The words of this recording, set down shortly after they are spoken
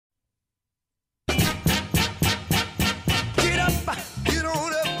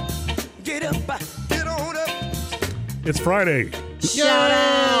Get on up. It's Friday. Shout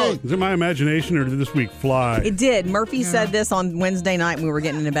out! Is it my imagination or did this week fly? It did. Murphy said this on Wednesday night when we were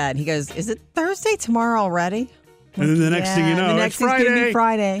getting into bed. He goes, "Is it Thursday tomorrow already?" And then the next thing you know, the next it's thing's Friday. gonna be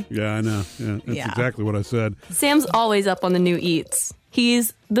Friday. Yeah, I know. Yeah, that's Yeah. exactly what I said. Sam's always up on the new eats.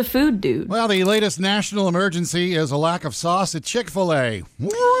 He's the food dude. Well, the latest national emergency is a lack of sauce at Chick-fil-A.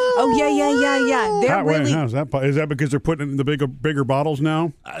 Oh yeah. They're really Is that because they're putting it in the bigger bottles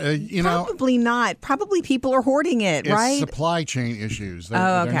now? probably not. Probably people are hoarding it, It's right? supply chain issues. They're,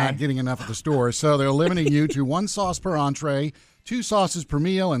 Oh, okay. they're not getting enough at the store, so they're limiting you to 1 sauce per entree, 2 sauces per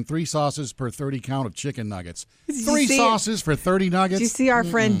meal, and 3 sauces per 30 count of chicken nuggets. you 3 see it? sauces for 30 nuggets. Did you see our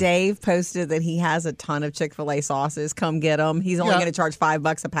friend Dave posted that he has a ton of Chick-fil-A sauces? Come get them. He's only Yeah. going to charge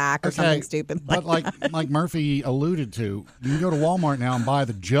 $5 a pack or something stupid. But like Murphy alluded to, you can go to Walmart now and buy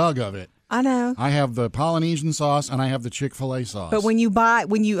the jug of it. I know. I have the Polynesian sauce and I have the Chick-fil-A sauce. But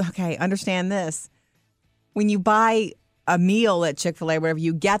understand this. When you buy a meal at Chick-fil-A, whatever,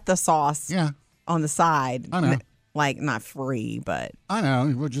 you get the sauce on the side. I know. Like, not free, but. I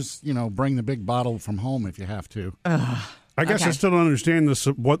know. We'll just, bring the big bottle from home if you have to. I guess I Okay. still don't understand this.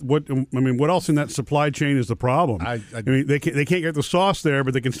 What else in that supply chain is the problem? I mean, they can't get the sauce there,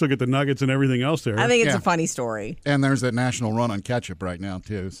 but they can still get the nuggets and everything else there. I think it's Yeah. a funny story. And there's that national run on ketchup right now,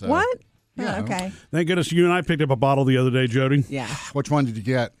 too. So. What? Yeah. Oh, okay. Thank goodness you and I picked up a bottle the other day, Jody. Yeah. Which one did you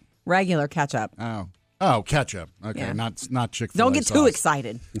get? Regular ketchup. Oh, ketchup. Okay, Yeah. not Chick-fil-A Don't get sauce. too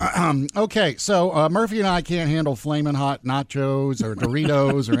excited. Okay, so Murphy and I can't handle flaming hot nachos or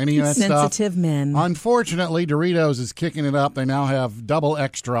Doritos or any of that stuff. Sensitive men. Unfortunately, Doritos is kicking it up. They now have double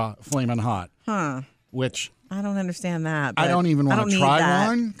extra flaming hot. Huh. Which I don't understand that. I but don't even I want don't to need try that.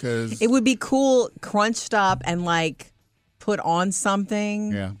 one because It would be cool crunched up and put on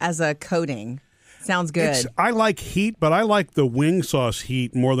something as a coating. Sounds good. I like heat, but I like the wing sauce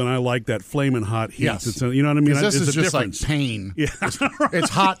heat more than I like that flaming hot heat. Yes. You know what I mean? this It's is a just difference. like pain. Yeah.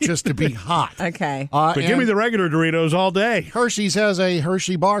 It's hot just to be hot. Okay. But give me the regular Doritos all day. Hershey's has a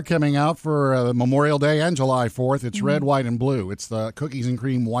Hershey bar coming out for Memorial Day and July 4th. It's red, white, and blue. It's the cookies and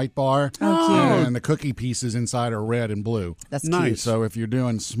cream white bar. Oh, cute. And the cookie pieces inside are red and blue. That's Nice. cute. So if you're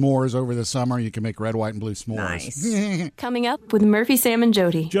doing s'mores over the summer, you can make red, white, and blue s'mores. Nice. Coming up with Murphy, Sam, and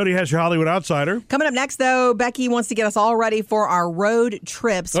Jody. Jody has your Hollywood Outsider. Coming up next, though, Becky wants to get us all ready for our road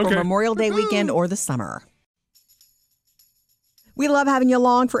trips for Okay. Memorial Day weekend or the summer. We love having you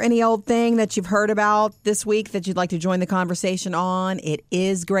along for any old thing that you've heard about this week that you'd like to join the conversation on. It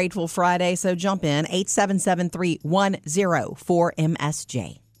is Grateful Friday, so jump in,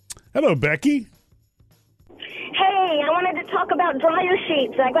 877-310-4MSJ. Hello, Becky. Hey, I wanted to talk about dryer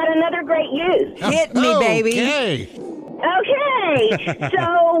sheets. I got another great use. Hit me, baby. Okay. Okay,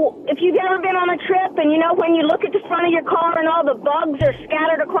 so if you've ever been on a trip and when you look at the front of your car and all the bugs are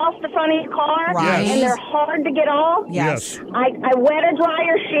scattered across the front of your car Right. and they're hard to get off, Yes. I wet a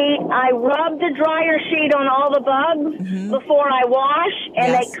dryer sheet. I rub the dryer sheet on all the bugs before I wash, and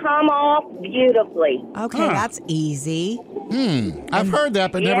Yes. they come off beautifully. Okay, that's easy. I've heard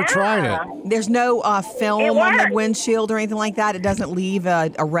that, but never tried it. There's no film It on the works. windshield or anything like that? It doesn't leave a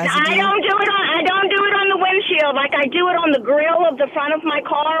residue? I don't do it on the windshield. Like I do it on the grill of the front of my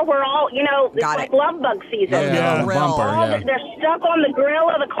car, where all it's Got like it. love bug season. Yeah, the grill. bumper, All yeah. they're stuck on the grill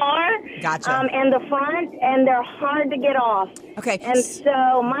of the car. Gotcha. And the front, and they're hard to get off. Okay. And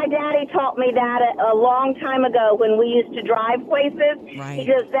so my daddy taught me that a long time ago when we used to drive places. Right. He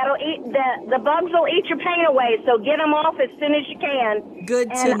goes, that'll eat the bugs will eat your paint away, so get them off as soon as you can. Good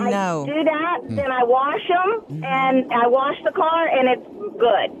to and know. I do that, then I wash them, and I wash the car, and it's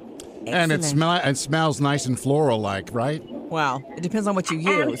good. And it, Excellent. smells nice and floral-like, right? Well, it depends on what you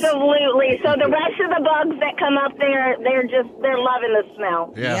use. Absolutely. So the rest of the bugs that come up there, they're loving the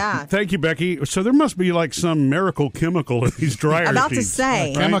smell. Yeah. Thank you, Becky. So there must be like some miracle chemical in these dryer About to sheets.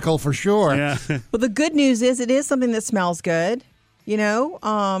 say. Chemical for sure. Yeah. Well, the good news is it is something that smells good.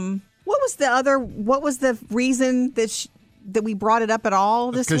 What was the reason that we brought it up at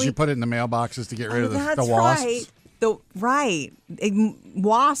all this Because week? you put it in the mailboxes to get rid of the That's wasps. right.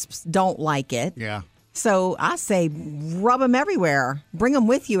 Wasps don't like it. Yeah. So I say rub them everywhere. Bring them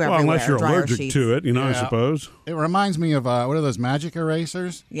with you Well, everywhere. unless you're dryer allergic sheets. to it, I Yeah. suppose. It reminds me of, what are those, magic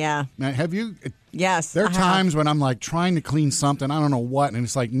erasers? Yeah. Now, have you... Yes. There are I have. times when I'm like trying to clean something, I don't know what, and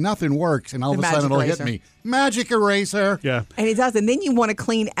it's like nothing works, and all The of a sudden magic it'll eraser. hit me. Magic eraser. Yeah. And it does. And then you want to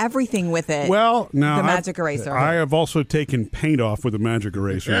clean everything with it. Well, now The magic eraser. I have also taken paint off with a magic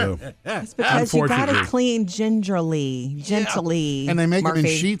eraser. Though. It's because you got to Unfortunately. clean gingerly, gently. And they make them in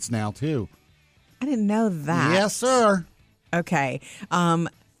Murphy. sheets now, too. I didn't know that. Yes, sir. Okay.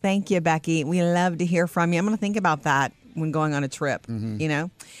 Thank you, Becky. We love to hear from you. I'm going to think about that when going on a trip,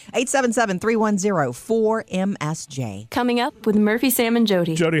 877-310-4MSJ. Coming up with Murphy, Sam, and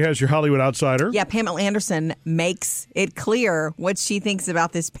Jody. Jody has your Hollywood Outsider. Yeah, Pamela Anderson makes it clear what she thinks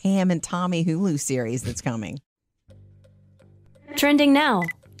about this Pam and Tommy Hulu series that's coming. Trending now,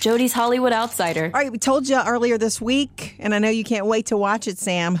 Jody's Hollywood Outsider. All right, we told you earlier this week, and I know you can't wait to watch it,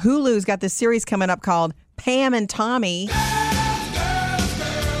 Sam. Hulu's got this series coming up called Pam and Tommy.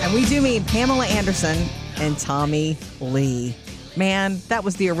 And we do mean Pamela Anderson and Tommy Lee. Man, that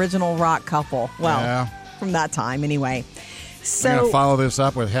was the original rock couple. Well, from that time anyway. So I'm going to follow this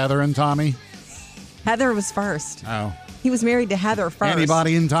up with Heather and Tommy. Heather was first. Oh. He was married to Heather first.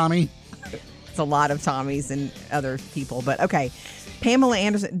 Anybody in Tommy? It's a lot of Tommys and other people, but okay. Pamela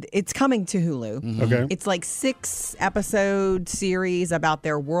Anderson, it's coming to Hulu. Mm-hmm. Okay. It's like 6-episode series about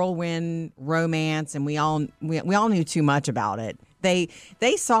their whirlwind romance, and we all knew too much about it. They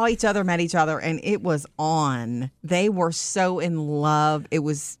saw each other, met each other, and it was on. They were so in love. It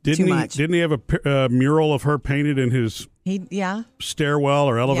was too much. Didn't he have a mural of her painted in his stairwell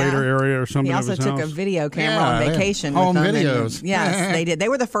or elevator area or something? He also of his took house? a video camera on vacation. Home with them. videos. And yes, they did. They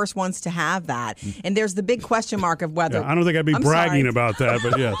were the first ones to have that. And there's the big question mark of whether. Yeah, I don't think I'd be bragging about that,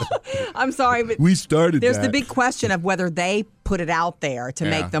 but yes. I'm sorry, but we started there's that. the big question of whether they put it out there to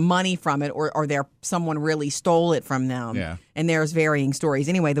make the money from it or someone really stole it from them. Yeah. And there's varying stories.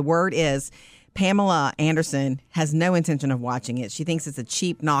 Anyway, the word is Pamela Anderson has no intention of watching it. She thinks it's a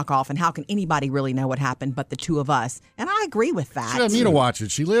cheap knockoff, and how can anybody really know what happened but the two of us? And I agree with that. She doesn't need to watch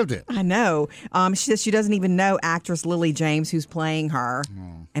it. She lived it. I know. She says she doesn't even know actress Lily James, who's playing her.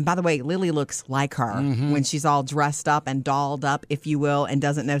 And by the way, Lily looks like her when she's all dressed up and dolled up, if you will, and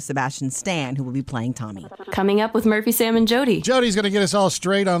doesn't know Sebastian Stan, who will be playing Tommy. Coming up with Murphy, Sam, and Jody. Jody's going to get us all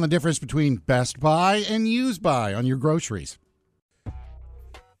straight on the difference between Best Buy and Used Buy on your groceries.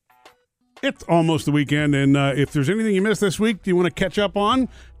 It's almost the weekend, and if there's anything you missed this week you want to catch up on,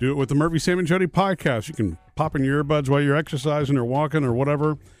 do it with the Murphy, Sam, and Jody podcast. You can pop in your earbuds while you're exercising or walking or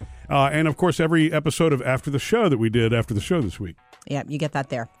whatever. And, of course, every episode of After the Show that we did after the show this week. Yeah, you get that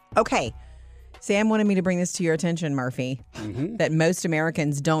there. Okay. Sam wanted me to bring this to your attention, Murphy, that most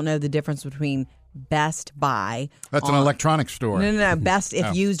Americans don't know the difference between Best Buy. That's an electronics store. No. Best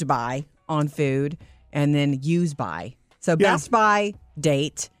if used by on food, and then use by. So Best Buy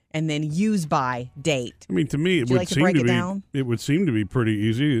date, and then use by date. I mean, to me, it would seem to be pretty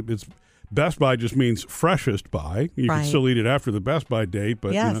easy. It's Best Buy just means freshest by. You can still eat it after the Best Buy date,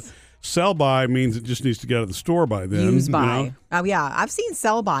 but sell by means it just needs to get out of the store by then. Use by. Oh, yeah. I've seen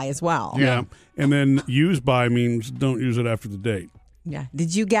sell by as well. Yeah. And then use by means don't use it after the date. Yeah.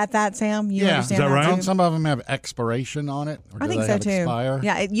 Did you get that, Sam? You understand Is that right? too? Don't some of them have expiration on it? Or I think so, too. Expire?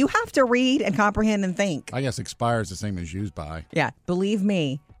 Yeah. You have to read and comprehend and think. I guess expire is the same as used by. Yeah. Believe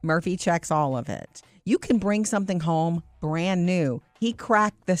me, Murphy checks all of it. You can bring something home brand new. He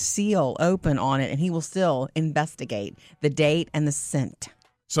cracked the seal open on it, and he will still investigate the date and the scent.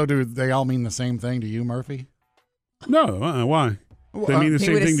 So do they all mean the same thing to you, Murphy? No. Why? They mean the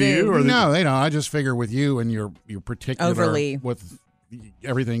same thing to you? Or No, they don't. I just figure with you and your particular overly with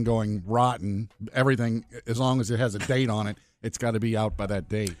everything going rotten, everything, as long as it has a date on it, it's got to be out by that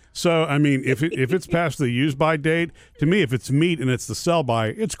date. So, I mean, if it's past the use by date, to me, if it's meat and it's the sell by,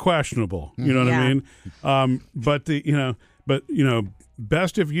 it's questionable. You know what I mean? But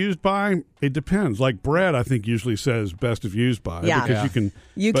best if used by, it depends. Like bread, I think usually says best if used by. Yeah. Because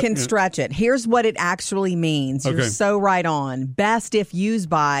you can stretch it. Here's what it actually means. You're so right on. Best if used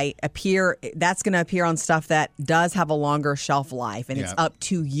by that's going to appear on stuff that does have a longer shelf life, and it's up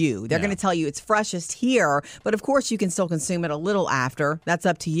to you. They're going to tell you it's freshest here, but of course you can still consume it a little after. That's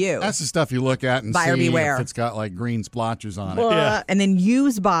up to you. That's the stuff you look at and Buyer see beware. if it's got like green splotches on it. And then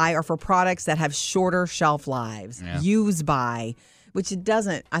use by are for products that have shorter shelf lives. Yeah. Use by, which it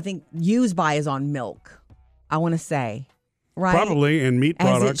doesn't. I think use by is on milk, I want to say. Right? Probably, and meat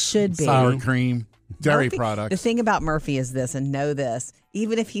products. As it should be. Sour cream, dairy Murphy, products. The thing about Murphy is this, and know this,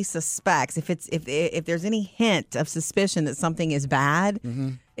 even if he suspects, if there's any hint of suspicion that something is bad,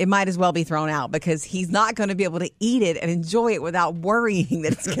 it might as well be thrown out, because he's not going to be able to eat it and enjoy it without worrying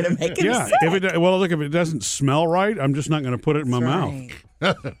that it's going to make him sick. If it doesn't smell right, I'm just not going to put it in my mouth.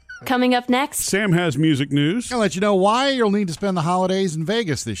 Coming up next, Sam has music news. I'll let you know why you'll need to spend the holidays in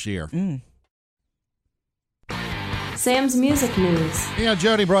Vegas this year. Sam's music news. Yeah,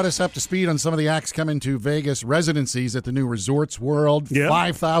 Jody brought us up to speed on some of the acts coming to Vegas residencies at the new Resorts World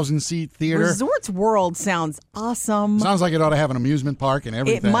 5,000-seat theater. Resorts World sounds awesome. Sounds like it ought to have an amusement park and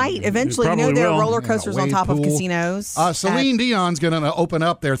everything. It might eventually. It there are will. roller coasters on top of pool. casinos. Celine Dion's going to open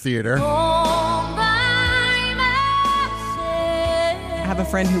up their theater. I have a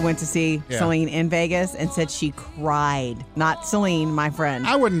friend who went to see Celine in Vegas and said she cried. Not Celine, my friend.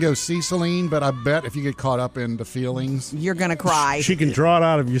 I wouldn't go see Celine, but I bet if you get caught up in the feelings, you're going to cry. She can draw it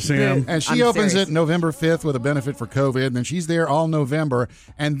out of you, Sam. And she opens it November 5th with a benefit for COVID, and then she's there all November.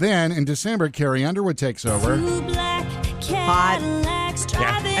 And then in December, Carrie Underwood takes over. Hot.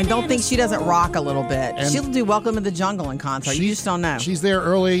 And don't think she doesn't rock a little bit. And she'll do Welcome to the Jungle in concert. You just don't know. She's there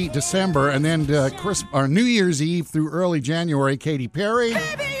early December, and then New Year's Eve through early January, Katy Perry.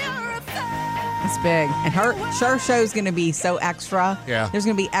 It's big. And her show's going to be so extra. Yeah. There's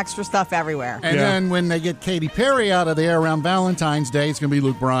going to be extra stuff everywhere. And then when they get Katy Perry out of there around Valentine's Day, it's going to be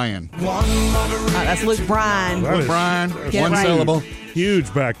Luke Bryan. That's Luke Bryan. Luke Bryan, one syllable.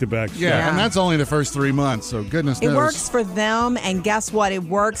 Huge back-to-back. Yeah, and that's only the first 3 months, so goodness knows. It works for them, and guess what? It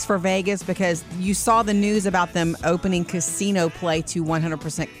works for Vegas because you saw the news about them opening casino play to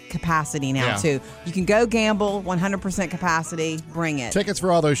 100% capacity now, too. You can go gamble, 100% capacity, bring it. Tickets for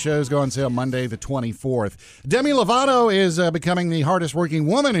all those shows go on sale Monday the 24th. Demi Lovato is becoming the hardest-working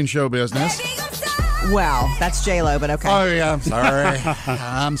woman in show business. Well, that's J-Lo, but okay. Oh, yeah, I'm sorry.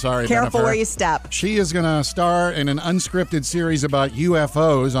 I'm sorry. Careful Jennifer. where you step. She is going to star in an unscripted series about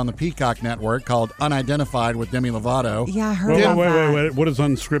UFOs on the Peacock Network called Unidentified with Demi Lovato. Yeah, I heard about that. Wait. What does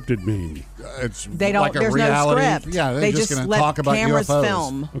unscripted mean? It's they don't. like a there's reality. no script. Yeah, they're just going to let talk about cameras UFOs.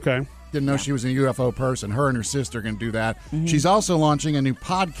 Film. Okay. Didn't know she was a UFO person. Her and her sister are going to do that. Mm-hmm. She's also launching a new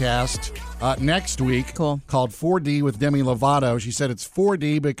podcast next week called 4D with Demi Lovato. She said it's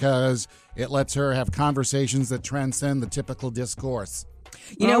 4D because it lets her have conversations that transcend the typical discourse.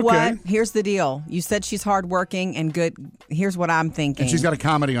 You know what? Here's the deal. You said she's hardworking and good. Here's what I'm thinking. And she's got a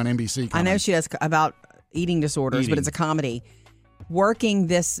comedy on NBC coming. I know she does about eating disorders, but it's a comedy. Working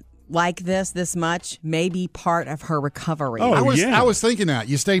this much may be part of her recovery. Oh, I was thinking that.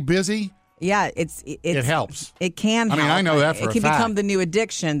 You stay busy. Yeah, it helps. It can help. I mean, I know that for a fact. It can become the new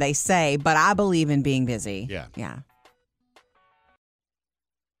addiction, they say, but I believe in being busy. Yeah.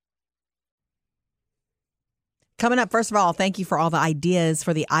 Coming up, first of all, thank you for all the ideas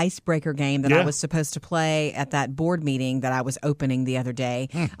for the icebreaker game that I was supposed to play at that board meeting that I was opening the other day.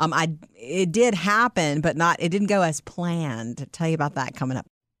 It did happen, but it didn't go as planned. I'll tell you about that coming up.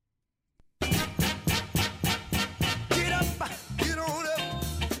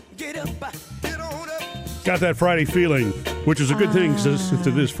 Got that Friday feeling, which is a good thing since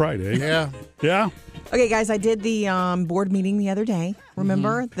it is Friday. Yeah. Okay, guys, I did the board meeting the other day.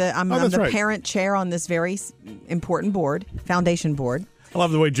 Remember? I'm the parent chair on this very important board, foundation board. I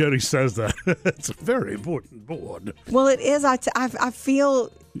love the way Jody says that. It's a very important board. Well, it is. I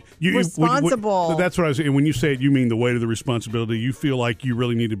feel responsible. That's what I was saying. When you say it, you mean the weight of the responsibility. You feel like you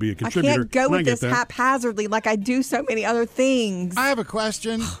really need to be a contributor. I can't go with this haphazardly like I do so many other things. I have a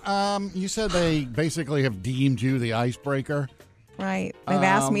question. You said they basically have deemed you the icebreaker. Right. They've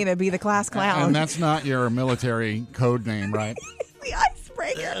asked me to be the class clown. And that's not your military code name, right? The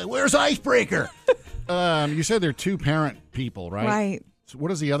icebreaker. Where's icebreaker? You said they're two parent people, right? Right. So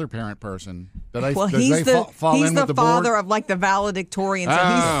what is the other parent person? He's the father of like the valedictorian.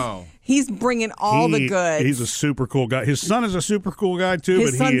 So he's bringing all the goods. He's a super cool guy. His son is a super cool guy too.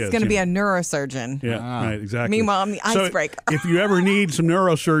 His son's going to be a neurosurgeon. Yeah, right, exactly. Meanwhile, I'm the icebreaker. If you ever need some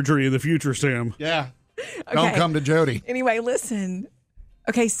neurosurgery in the future, Sam. Yeah. Okay. Don't come to Jody. Anyway, listen.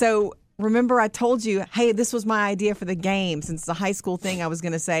 Okay, so remember I told you, hey, this was my idea for the game. Since it's a high school thing, I was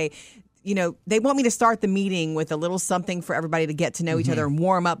going to say, they want me to start the meeting with a little something for everybody to get to know each other and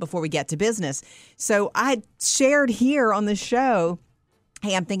warm up before we get to business. So I shared here on the show,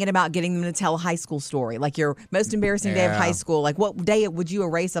 hey, I'm thinking about getting them to tell a high school story, like your most embarrassing day of high school. Like what day would you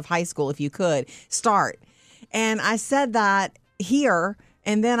erase of high school if you could start? And I said that here.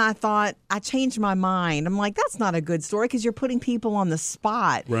 And then I thought, I changed my mind. I'm like, that's not a good story because you're putting people on the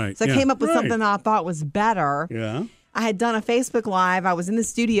spot. Right. So I came up with something that I thought was better. Yeah. I had done a Facebook Live. I was in the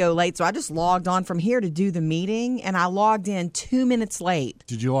studio late, so I just logged on from here to do the meeting, and I logged in 2 minutes late.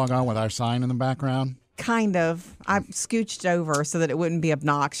 Did you log on with our sign in the background? Kind of. I scooched over so that it wouldn't be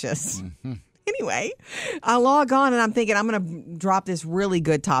obnoxious. Mm-hmm. Anyway, I log on, and I'm thinking I'm going to drop this really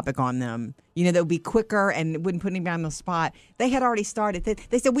good topic on them. That would be quicker and it wouldn't put anybody on the spot. They had already started.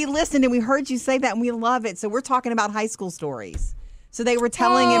 They said, we listened and we heard you say that and we love it. So we're talking about high school stories. So they were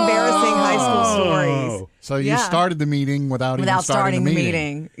telling embarrassing high school stories. So you started the meeting without even starting the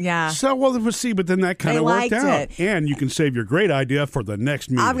meeting. Yeah. So, but then that kind of worked out. And you can save your great idea for the next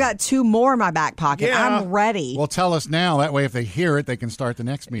meeting. I've got 2 more in my back pocket. Yeah. I'm ready. Well, tell us now. That way, if they hear it, they can start the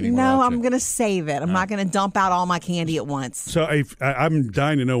next meeting. No, I'm going to save it. I'm not going to dump out all my candy at once. So I'm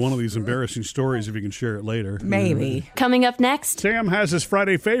dying to know one of these embarrassing stories if you can share it later. Maybe. Coming up next. Sam has his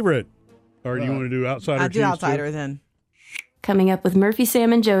Friday favorite. Or do you want to do Outsider? I'll do Outsider then. Coming up with Murphy,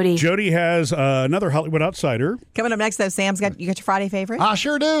 Sam, and Jody. Jody has another Hollywood Outsider. Coming up next, though, Sam's got you got your Friday favorite? I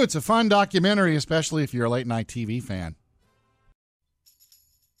sure do. It's a fun documentary, especially if you're a late-night TV fan.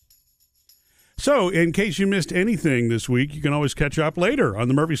 So, in case you missed anything this week, you can always catch up later on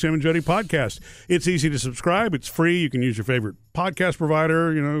the Murphy, Sam, and Jody podcast. It's easy to subscribe. It's free. You can use your favorite podcast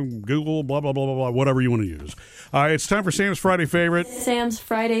provider, Google, blah, blah, blah, blah, blah, whatever you want to use. It's time for Sam's Friday favorite. Sam's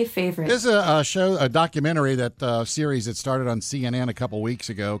Friday favorite. This is a documentary that series that started on CNN a couple weeks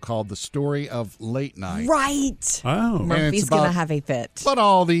ago called The Story of Late Night. Right. Oh. Murphy's going to have a fit. But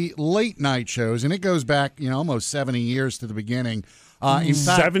all the late night shows, and it goes back, almost 70 years to the beginning. In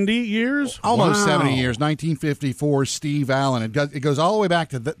fact, 70 years? Almost Wow. 70 years. 1954, Steve Allen. It goes all the way back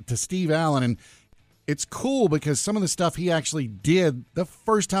to Steve Allen, and it's cool because some of the stuff he actually did the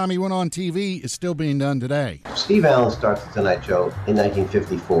first time he went on TV is still being done today. Steve Allen starts The Tonight Show in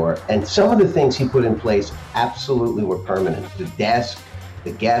 1954, and some of the things he put in place absolutely were permanent. The desk,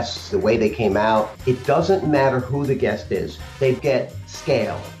 the guests, the way they came out. It doesn't matter who the guest is. They get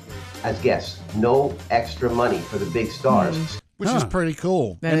scale as guests. No extra money for the big stars. Which is pretty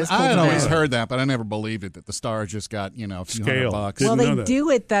cool. That is cool I had to always know. heard that, but I never believed it, that the stars just got, a few Scale. $100. Didn't Well, know they that.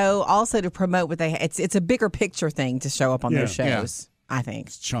 do it, though, also to promote what they it's a bigger picture thing to show up on those Yeah. shows, I think.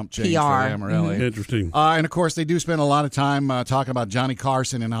 Chump change PR. for them, really. Interesting. And, of course, they do spend a lot of time talking about Johnny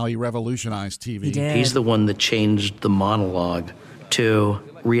Carson and how he revolutionized TV. He did. He's the one that changed the monologue to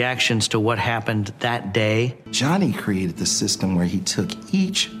reactions to what happened that day. Johnny created the system where he took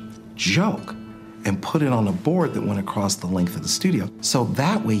each joke and put it on a board that went across the length of the studio. So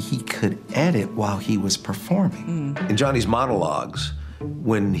that way he could edit while he was performing. In Johnny's monologues,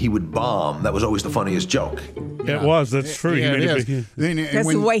 when he would bomb, that was always the funniest joke. It was. That's true. Yeah, He it made is. big- That's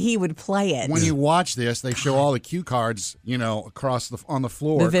the way he would play it. When you watch this, they show all the cue cards, across on the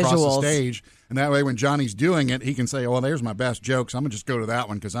floor, The across the visuals. stage, and that way when Johnny's doing it, he can say, "Oh, well, there's my best jokes. I'm gonna just go to that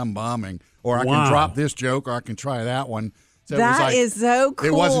one because I'm bombing, or I Wow. can drop this joke, or I can try that one." So That is so cool.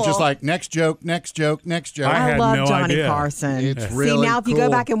 It wasn't just like next joke, next joke, next joke. I I had love no Johnny idea. Carson. It's See, really now if you go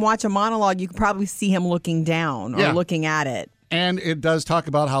cool. back and watch a monologue, you can probably see him looking down or Yeah. looking at it. And it does talk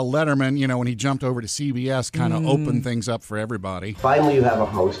about how Letterman, when he jumped over to CBS, kind of opened things up for everybody. Finally, you have a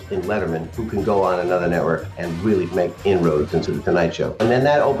host in Letterman who can go on another network and really make inroads into The Tonight Show. And then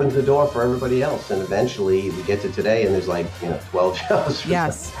that opens the door for everybody else. And eventually we get to today and there's 12 shows.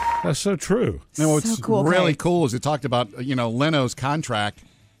 Yes. That's so true. And what's So cool. really Okay. cool is it talked about, Leno's contract.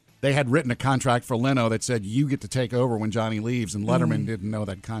 They had written a contract for Leno that said you get to take over when Johnny leaves, and Letterman didn't know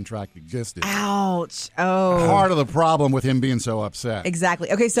that contract existed. Ouch. Oh. Part of the problem with him being so upset.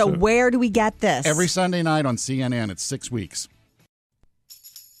 Exactly. Okay, so where do we get this? Every Sunday night on CNN, it's 6 weeks.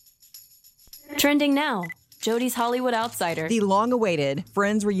 Trending now. Jody's Hollywood Outsider. The long-awaited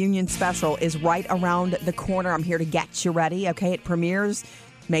Friends reunion special is right around the corner. I'm here to get you ready. Okay, it premieres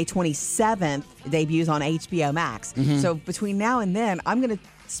May 27th. Debuts on HBO Max. So between now and then, I'm going to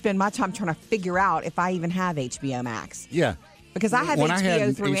spend my time trying to figure out if I even have HBO Max. Yeah. Because I have when HBO I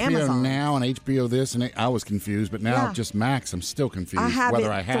had through HBO Amazon. Now and HBO this, and I was confused, but now Yeah. just Max, I'm still confused I have whether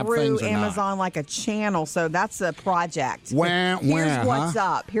it I have through things or Amazon like a channel, so that's a project. Wah, Here's wah, what's huh?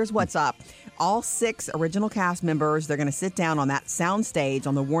 up. Here's what's up. All 6 original cast members, they're going to sit down on that sound stage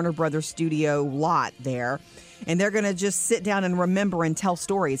on the Warner Brothers studio lot there, and they're going to just sit down and remember and tell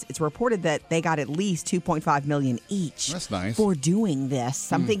stories. It's reported that they got at least $2.5 million each. That's nice. For doing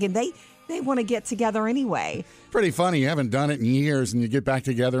this. I'm thinking they want to get together anyway. Pretty funny. You haven't done it in years, and you get back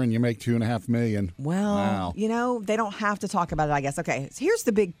together and you make $2.5 million. Well, Wow. they don't have to talk about it, I guess. Okay, so here's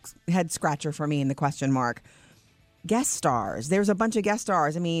the big head scratcher for me and the question mark. Guest stars. There's a bunch of guest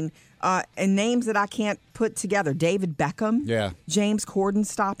stars. I mean, and names that I can't put together. David Beckham. Yeah. James Corden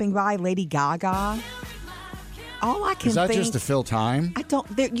stopping by. Lady Gaga. All I can Is that think. just to fill time?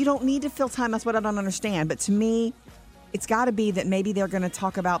 You don't need to fill time. That's what I don't understand. But to me, it's got to be that maybe they're going to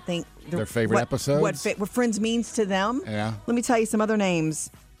talk about Their favorite episodes? What Friends means to them. Yeah. Let me tell you some other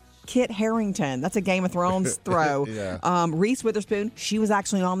names. Kit Harington. That's a Game of Thrones throw. Yeah. Reese Witherspoon. She was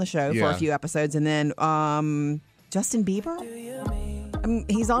actually on the show for Yeah. a few episodes. And then Justin Bieber.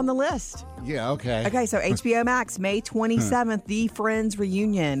 He's on the list. Yeah, okay. Okay, so HBO Max, May 27th, The Friends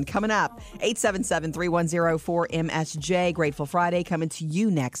Reunion coming up. 877-310-4MSJ. Grateful Friday coming to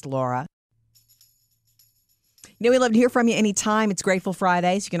you next, Laura. You know, we love to hear from you anytime. It's Grateful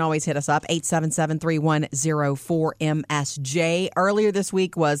Fridays. You can always hit us up, 877-310-4MSJ. Earlier this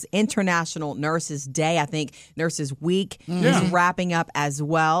week was International Nurses Day. I think Nurses Week is wrapping up as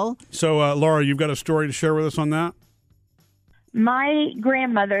well. So, Laura, you've got a story to share with us on that? My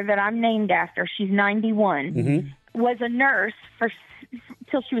grandmother that I'm named after, she's 91, was a nurse for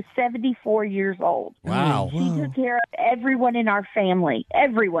till she was 74 years old. Wow. She took care of everyone in our family.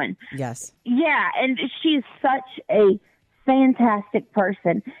 Everyone. Yes. Yeah, and she's such a fantastic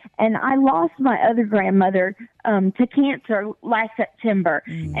person. And I lost my other grandmother to cancer last September.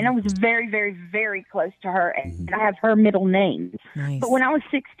 And I was very, very, very close to her. And I have her middle name. Nice. But when I was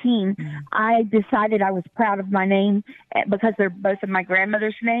 16, I decided I was proud of my name because they're both of my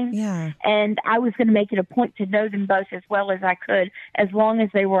grandmother's names. Yeah. And I was going to make it a point to know them both as well as I could, as long as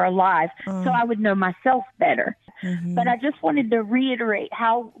they were alive, so I would know myself better. But I just wanted to reiterate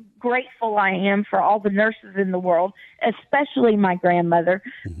how grateful I am for all the nurses in the world, especially my grandmother,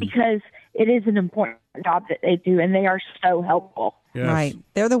 because it is an important job that they do, and they are so helpful. Yes. Right.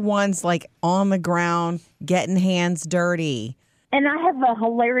 They're the ones like on the ground, getting hands dirty. And I have a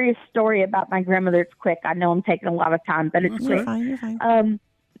hilarious story about my grandmother. It's quick. I know I'm taking a lot of time, but it's quick. You're fine.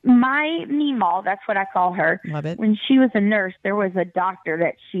 My Meemaw, that's what I call her. Love it. When she was a nurse, there was a doctor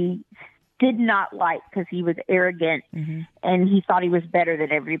that she did not like because he was arrogant and he thought he was better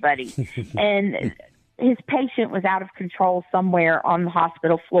than everybody. And his patient was out of control somewhere on the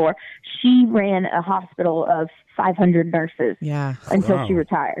hospital floor. She ran a hospital of 500 nurses until she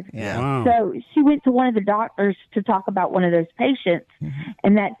retired. Yeah. Wow. So she went to one of the doctors to talk about one of those patients,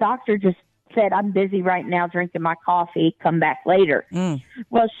 and that doctor just said, "I'm busy right now drinking my coffee. Come back later."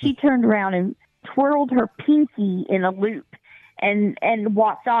 Well, she turned around and twirled her pinky in a loop and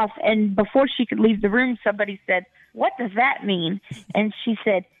walked off. And before she could leave the room, somebody said, "What does that mean?" And she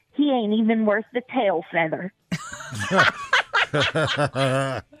said, "He ain't even worth the tail feather."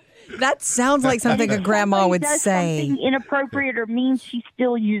 That sounds like something a grandma would say. Something inappropriate or mean, she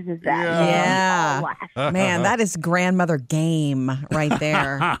still uses that. Yeah. Man, that is grandmother game right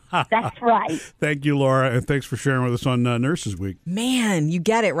there. That's right. Thank you, Laura, and thanks for sharing with us on Nurses Week. Man, you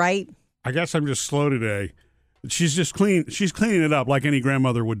get it, right? I guess I'm just slow today. She's just clean. She's cleaning it up like any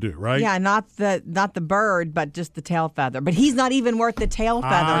grandmother would do, right? Yeah, not the bird, but just the tail feather. But he's not even worth the tail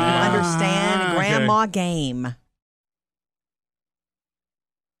feather. You understand? Grandma game.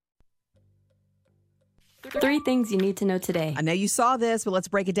 3 things you need to know today. I know you saw this, but let's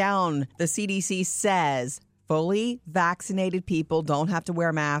break it down. The CDC says fully vaccinated people don't have to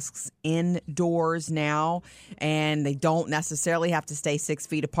wear masks indoors now, and they don't necessarily have to stay 6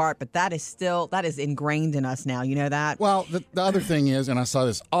 feet apart, but that is ingrained in us now. You know that? Well, the other thing is, and I saw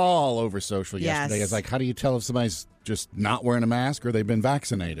this all over social yesterday, is like, how do you tell if somebody's just not wearing a mask or they've been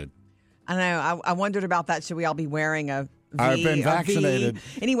vaccinated? I know. I wondered about that. Should we all be wearing a V? I've been vaccinated.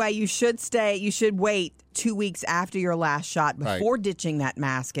 Anyway, you should wait 2 weeks after your last shot before ditching that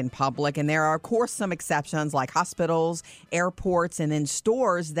mask in public. And there are, of course, some exceptions like hospitals, airports, and then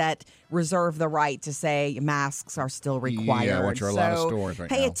stores that reserve the right to say masks are still required. Yeah, which are a lot of stores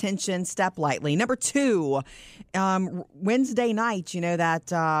right now. Pay attention, step lightly. Number 2, Wednesday night, you know that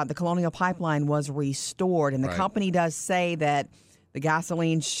the Colonial Pipeline was restored. And the company does say that the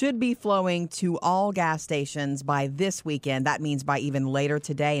gasoline should be flowing to all gas stations by this weekend. That means by even later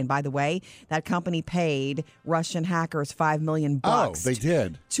today. And by the way, that company paid Russian hackers $5 million. Oh, they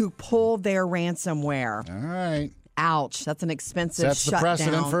did. To pull their ransomware. All right. Ouch. That's an expensive That's the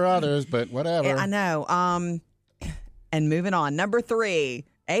precedent for others, but whatever. I know. And moving on. Number 3.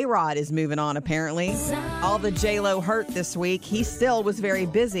 A-Rod is moving on, apparently. All the J-Lo hurt this week. He still was very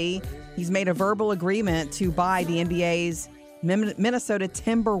busy. He's made a verbal agreement to buy the NBA's Minnesota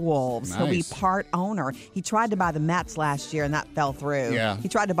Timberwolves. Nice. He'll be part owner. He tried to buy the Mets last year, and that fell through. Yeah. He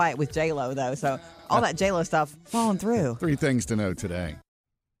tried to buy it with J-Lo, though, so all that J-Lo stuff falling through. 3 things to know today.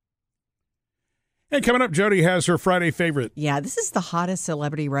 Hey, coming up, Jody has her Friday favorite. Yeah, this is the hottest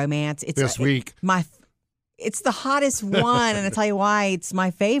celebrity romance. It's this week. It's the hottest one, and I'll tell you why it's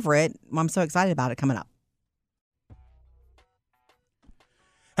my favorite. I'm so excited about it coming up.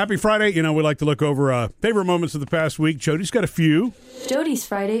 Happy Friday. You know, we like to look over favorite moments of the past week. Jody's got a few. Jody's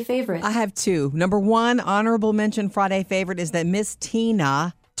Friday favorite. I have 2. Number 1, honorable mention Friday favorite is that Miss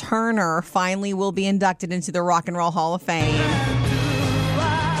Tina Turner finally will be inducted into the Rock and Roll Hall of Fame.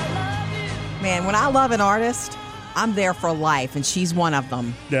 Man, when I love an artist, I'm there for life, and she's one of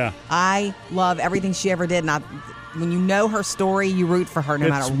them. Yeah. I love everything she ever did, and when you know her story, you root for her no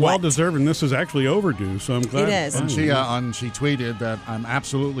matter what. It's well-deserved, and this is actually overdue, so I'm glad. It is. And she tweeted that I'm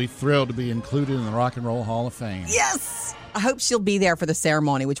absolutely thrilled to be included in the Rock and Roll Hall of Fame. Yes! I hope she'll be there for the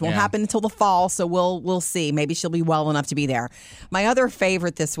ceremony, which won't happen until the fall, so we'll see. Maybe she'll be well enough to be there. My other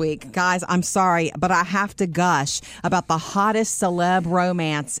favorite this week, guys, I'm sorry, but I have to gush about the hottest celeb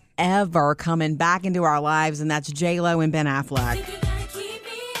romance ever coming back into our lives, and that's J-Lo and Ben Affleck.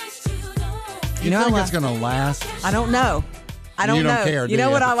 You think it's going to last? I don't know. I don't you know. Don't care, you know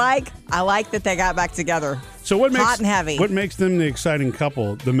you? what I like? I like that they got back together. So what makes hot and heavy. What makes them the exciting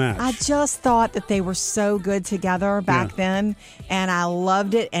couple? The match. I just thought that they were so good together back then, and I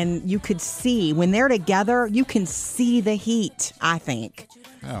loved it. And you could see when they're together, you can see the heat. I think.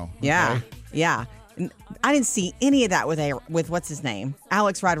 Oh, okay. Yeah. I didn't see any of that with what's his name,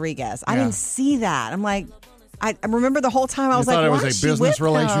 Alex Rodriguez. I didn't see that. I'm like, I remember the whole time I was like, thought it why was is a she business with him?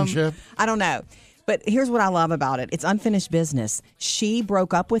 relationship? I don't know. But here's what I love about it. It's unfinished business. She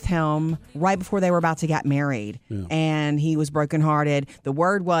broke up with him right before they were about to get married. Yeah. And he was brokenhearted. The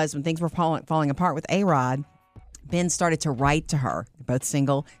word was, when things were falling apart with A-Rod, Ben started to write to her. They're both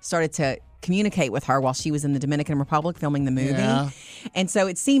single. Started to communicate with her while she was in the Dominican Republic filming the movie. Yeah. And so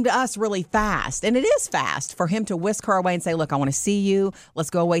it seemed to us really fast. And it is fast for him to whisk her away and say, look, I want to see you. Let's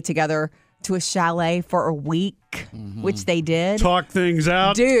go away together to a chalet for a week, which they did. Talk things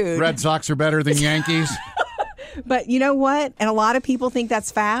out. Dude. Red Sox are better than Yankees. But you know what? And a lot of people think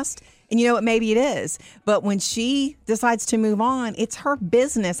that's fast. And you know what? Maybe it is. But when she decides to move on, it's her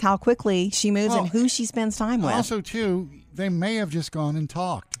business how quickly she moves and who she spends time with. Also, too, they may have just gone and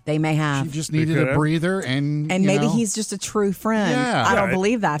talked. They may have. She just needed a breather, and maybe he's just a true friend. Yeah. I don't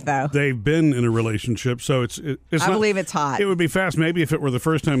believe that, though. They've been in a relationship, so it's I believe it's hot. It would be fast maybe if it were the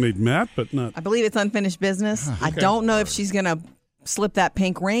first time they'd met, but not. I believe it's unfinished business. Okay. I don't know if she's going to slip that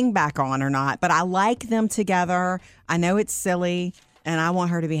pink ring back on or not, but I like them together. I know it's silly, and I want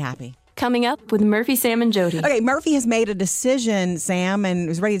her to be happy. Coming up with Murphy, Sam, and Jody. Okay, Murphy has made a decision, Sam, and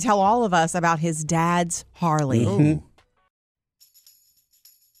is ready to tell all of us about his dad's Harley. Mm-hmm.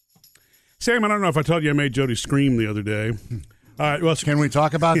 Sam, I don't know if I told you I made Jody scream the other day. Well, can we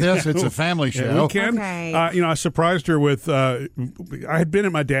talk about this? It's a family show. Yeah, we can. Okay. I surprised her with. I had been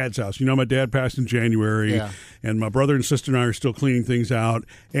at my dad's house. You know, my dad passed in January, and my brother and sister and I are still cleaning things out.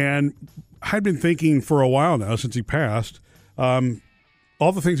 And I'd been thinking for a while now, since he passed,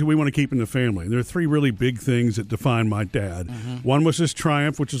 all the things that we want to keep in the family. There are three really big things that define my dad. Mm-hmm. One was his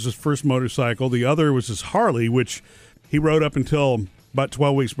Triumph, which is his first motorcycle. The other was his Harley, which he rode up until about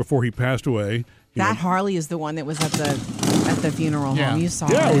 12 weeks before he passed away. That Harley is the one that was at the funeral home. You saw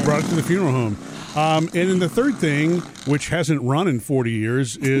it. Yeah, we brought it to the funeral home. And then the third thing, which hasn't run in 40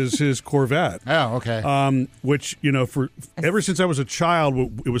 years, is his Corvette. Oh, okay. Which, for ever since I was a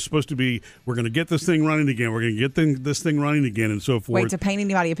child, it was supposed to be, we're going to get this thing running again. We're going to get this thing running again, and so forth. Wait, to paint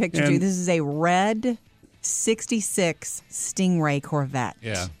anybody a picture, too, this is a red 66 Stingray Corvette.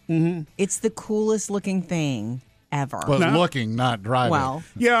 Yeah. Mm-hmm. It's the coolest looking thing ever. But looking, not driving. Well,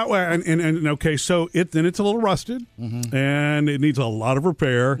 yeah, and okay, so then it's a little rusted, and it needs a lot of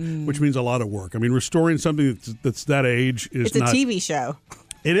repair, which means a lot of work. I mean, restoring something that's that age is it's a TV show.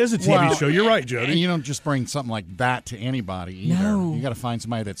 It is a TV show. You're right, Jody. And you don't just bring something like that to anybody either. No. You got to find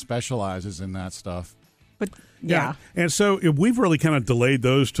somebody that specializes in that stuff. But yeah. And so we've really kind of delayed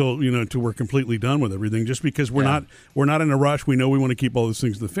those till we're completely done with everything, just because we're not in a rush. We know we want to keep all those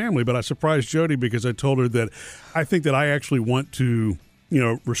things in the family. But I surprised Jody because I told her that I think that I actually want to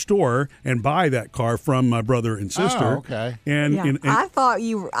restore and buy that car from my brother and sister. Oh, okay. And I thought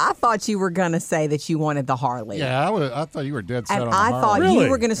you were gonna say that you wanted the Harley. Yeah, I thought you were dead set and on I the Harley. thought Really? you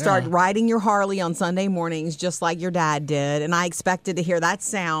were gonna start riding your Harley on Sunday mornings, just like your dad did. And I expected to hear that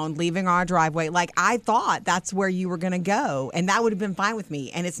sound leaving our driveway. Like I thought that's where you were gonna go, and that would have been fine with me.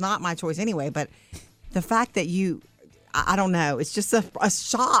 And it's not my choice anyway. But the fact that I don't know. It's just a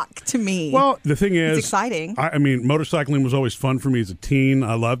shock to me. Well, the thing is, it's exciting. I mean, motorcycling was always fun for me as a teen.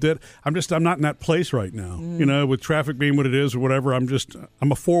 I loved it. I'm not in that place right now. With traffic being what it is or whatever. I'm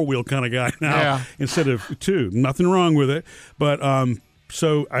a 4-wheel kind of guy now instead of 2. Nothing wrong with it, but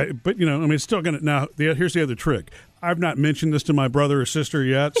it's still gonna. Now, here's the other trick. I've not mentioned this to my brother or sister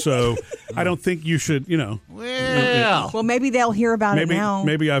yet, so I don't think you should, Well, maybe they'll hear about it now.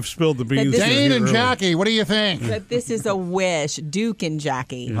 Maybe I've spilled the beans. Dane and Jackie, what do you think? That this is a wish. Duke and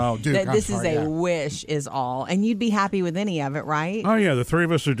Jackie. Oh, Duke. That this is a wish is all. And you'd be happy with any of it, right? Oh, yeah. The three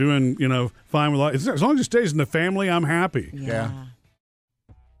of us are doing, fine with life. As long as it stays in the family, I'm happy. Yeah.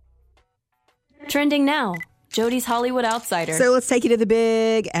 Trending now. Jody's Hollywood Outsider. So let's take you to the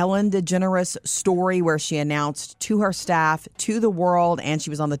big Ellen DeGeneres story where she announced to her staff, to the world, and she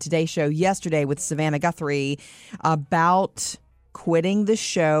was on the Today Show yesterday with Savannah Guthrie about quitting the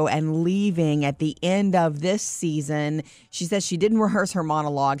show and leaving at the end of this season. She says she didn't rehearse her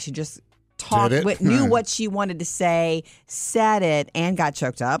monologue. She just knew what she wanted to say, said it, and got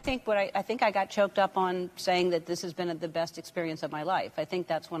choked up. I think I got choked up on saying that this has been the best experience of my life. I think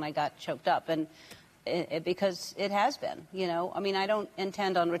that's when I got choked up. And because it has been, I mean, I don't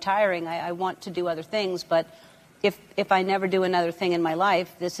intend on retiring. I want to do other things, but if I never do another thing in my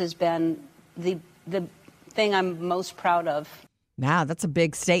life, this has been the thing I'm most proud of. Now that's a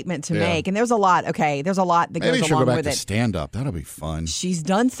big statement to make, and there's a lot. Okay, there's a lot that Maybe goes she'll along go back with to it. stand-up. That'll be fun. She's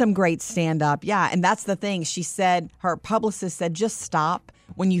done some great stand-up, yeah, and that's the thing. She said, her publicist said, just stop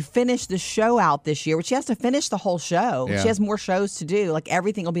when you finish the show out this year, which she has to finish the whole show. Yeah. She has more shows to do. Like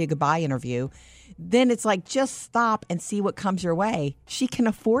everything will be a goodbye interview. Then it's like, just stop and see what comes your way. She can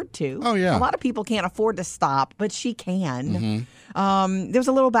afford to. Oh, yeah. A lot of people can't afford to stop, but she can. There's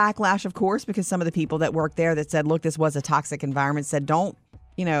a little backlash, of course, because some of the people that work there that said, look, this was a toxic environment, said, don't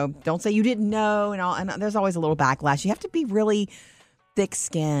say you didn't know and all. And there's always a little backlash. You have to be really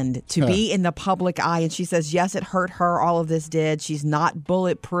thick-skinned to be in the public eye. And she says, yes, it hurt her. All of this did. She's not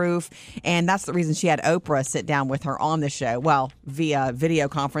bulletproof. And that's the reason she had Oprah sit down with her on the show. Well, via video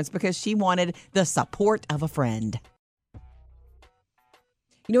conference, because she wanted the support of a friend.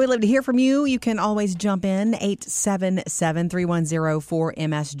 You know, we'd love to hear from you. You can always jump in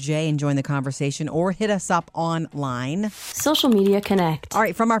 877-310-4MSJ and join the conversation, or hit us up online. Social Media Connect. All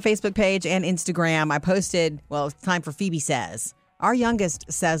right, from our Facebook page and Instagram, I posted, well, it's time for Phoebe Says. Our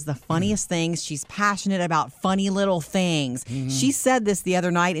youngest says the funniest things. She's passionate about funny little things. She said this the other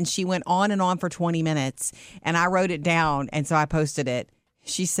night, and she went on and on for 20 minutes, and I wrote it down, and so I posted it.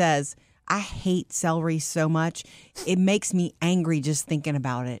 She says, I hate celery so much. It makes me angry just thinking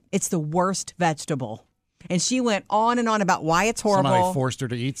about it. It's the worst vegetable. And she went on and on about why it's horrible. Somebody forced her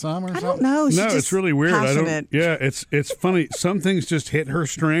to eat some or something? I don't know. She's just it's really weird. passionate. It's funny. Some things just hit her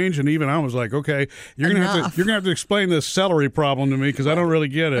strange, and even I was like, okay, you're gonna have to explain this celery problem to me because I don't really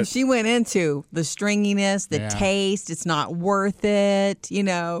get it. And she went into the stringiness, the taste. It's not worth it,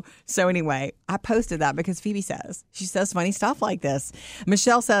 So anyway, I posted that because Phoebe says she says funny stuff like this.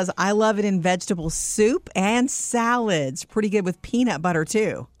 Michelle says, I love it in vegetable soup and salads. Pretty good with peanut butter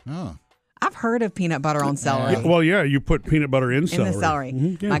too. Oh. I've heard of peanut butter on celery. Well, yeah, you put peanut butter in celery. In the celery.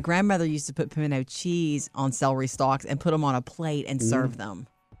 Mm-hmm, yeah. My grandmother used to put pimento cheese on celery stalks and put them on a plate and serve them.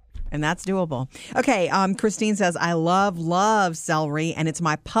 And that's doable. Okay, Christine says, I love celery, and it's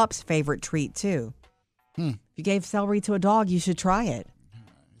my pup's favorite treat, too. If you gave celery to a dog, you should try it.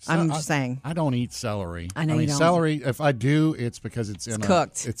 I'm just saying. I don't eat celery. I know you don't. Celery, if I do, it's because it's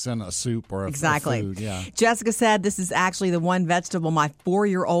cooked. It's in a soup or a exactly. food. Yeah. Jessica said this is actually the one vegetable my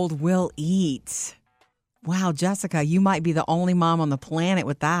 4-year-old will eat. Wow, Jessica, you might be the only mom on the planet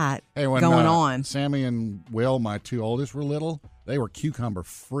with that going on. Sammy and Will, my two oldest, were little, they were cucumber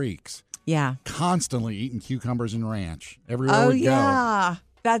freaks. Yeah. Constantly eating cucumbers and ranch everywhere we go. Oh, yeah.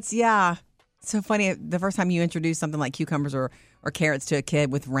 That's so funny. The first time you introduce something like cucumbers or carrots to a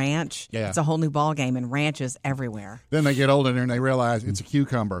kid with ranch, it's a whole new ball game, and ranch is everywhere. Then they get older and they realize it's a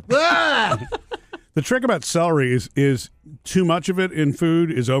cucumber. The trick about celery is too much of it in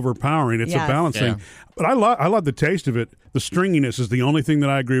food is overpowering. It's a balance thing. But I love the taste of it. The stringiness is the only thing that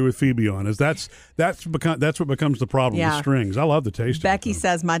I agree with Phoebe on. Is that's what becomes the problem with strings. I love the taste. Becky of it,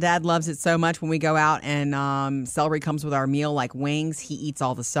 says my dad loves it so much when we go out and celery comes with our meal like wings. He eats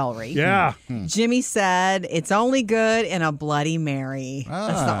all the celery. Yeah. Jimmy said it's only good in a Bloody Mary.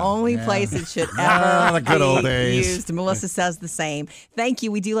 That's the only place it should ever the good old be days. used. Melissa says the same. Thank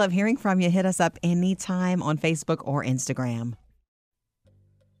you. We do love hearing from you. Hit us up anytime on Facebook or Instagram.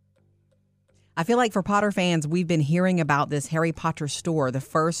 I feel like for Potter fans, we've been hearing about this Harry Potter store, the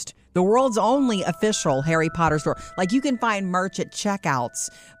world's only official Harry Potter store. Like, you can find merch at checkouts,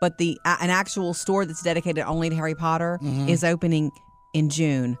 but an actual store that's dedicated only to Harry Potter is opening in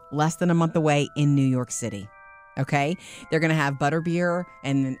June, less than a month away in New York City. Okay? They're going to have butterbeer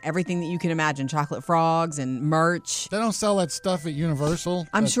and everything that you can imagine, chocolate frogs and merch. They don't sell that stuff at Universal.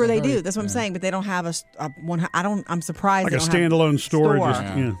 I'm sure they do. That's what I'm saying, but they don't have I'm surprised. Like they a don't standalone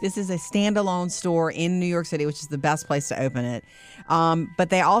store. This is a standalone store in New York City, which is the best place to open it. But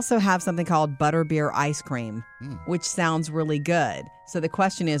they also have something called butterbeer ice cream, which sounds really good. So the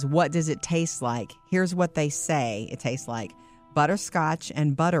question is, what does it taste like? Here's what they say it tastes like: butterscotch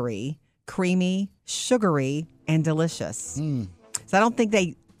and buttery, creamy, sugary, and delicious. So I don't think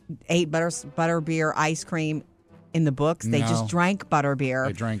they ate butterbeer ice cream in the books. They just drank butterbeer.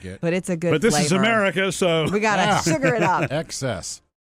 They drank it. But it's a good But this flavor. is America, so we got to sugar it up. Excess.